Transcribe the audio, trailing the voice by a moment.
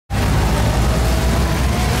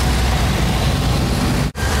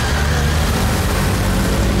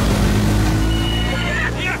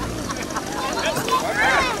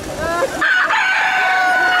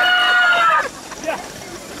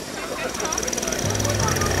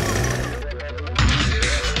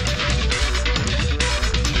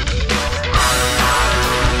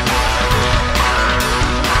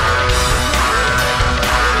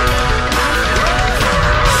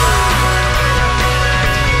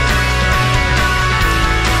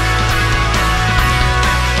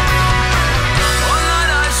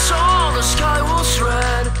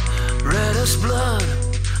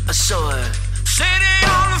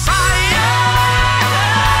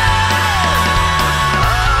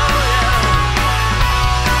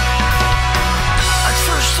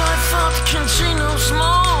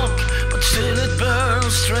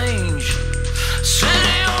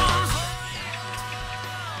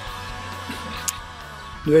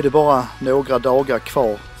Nu är det bara några dagar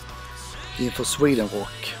kvar inför Sweden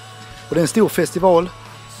Rock. Och det är en stor festival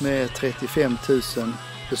med 35 000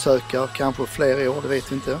 besökare, kanske fler i år, det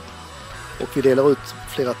vet vi inte. Och vi delar ut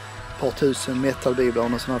flera par tusen metalbiblar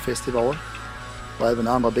under en sån här festival. Och även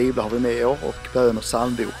andra biblar har vi med i år och bön- och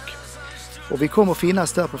psalmbok. Och vi kommer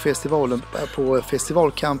finnas där på festivalen, på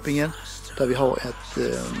festivalcampingen, där vi har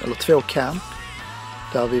två camp.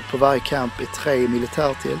 Där vi på varje camp är 3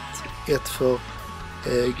 militärtält. Ett för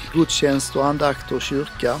gudstjänst och andakt och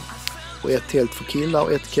kyrka. Och ett tält för killar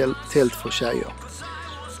och ett tält för tjejer.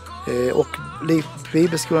 Och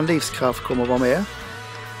Bibelskolan Livskraft kommer att vara med.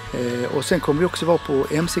 Och sen kommer vi också vara på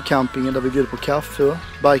MC-campingen där vi bjuder på kaffe,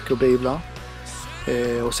 bikerbiblar.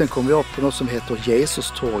 Och sen kommer vi vara på något som heter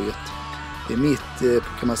Jesus-torget. Det är mitt,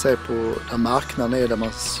 kan man säga, på där marknaden är, där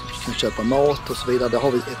man kan köpa mat och så vidare. Där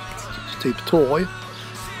har vi ett typ torg.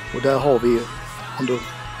 Och där har vi under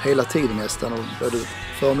hela tiden nästan, och både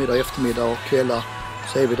förmiddag, eftermiddag och kvällar,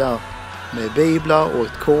 så är vi där med biblar och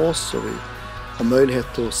ett kors, och vi har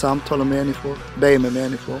möjlighet att samtala med människor, be med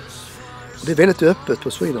människor. Och det är väldigt öppet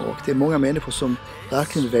på Sweden Rock. Det är många människor som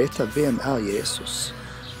verkligen vill veta, vem är Jesus?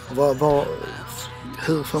 Och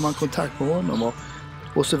hur får man kontakt med honom?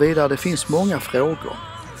 Och så vidare. Det finns många frågor.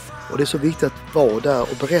 Och det är så viktigt att vara där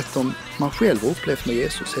och berätta om man själv har upplevt med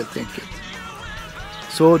Jesus helt enkelt.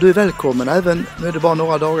 Så du är välkommen. Även nu är det bara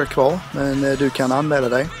några dagar kvar, men du kan anmäla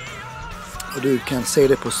dig. Och du kan se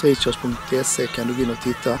det på streetchurch.se, kan du gå in och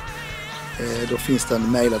titta. Då finns det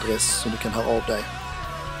en mailadress som du kan höra av dig.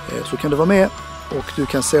 Så kan du vara med, och du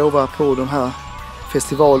kan sova på de här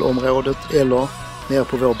festivalområdet eller nere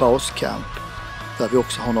på vår bascamp, där vi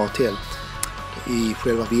också har några tält i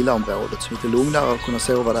själva villaområdet som är lite lugnare att kunna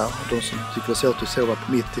sova där. De som tycker det är svårt att sova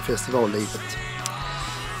mitt i festivallivet.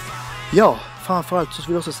 Ja, framförallt så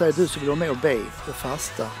vill jag också säga att du som vill vara med och be och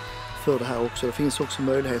fasta för det här också. Det finns också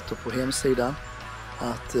möjligheter på hemsidan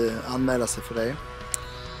att anmäla sig för det.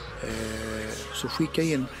 Så skicka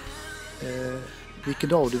in vilken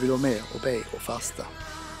dag du vill vara med och be och fasta.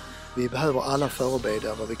 Vi behöver alla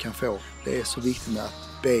förebedjare vad vi kan få. Det är så viktigt med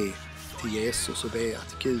att be till Jesus och be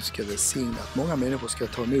att Gud ska välsigna, att många människor ska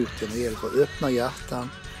ta emot evangeliet och öppna hjärtan,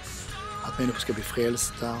 att människor ska bli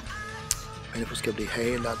frälsta, människor ska bli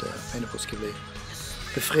helade, människor ska bli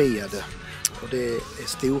befriade. Och det är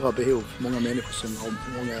stora behov, många människor som har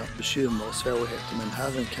många bekymmer och svårigheter, men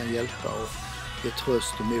Herren kan hjälpa och ge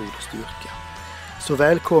tröst och mod och styrka. Så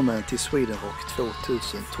välkommen till Sweden Rock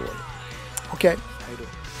 2012. Okej, hej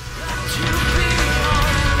då.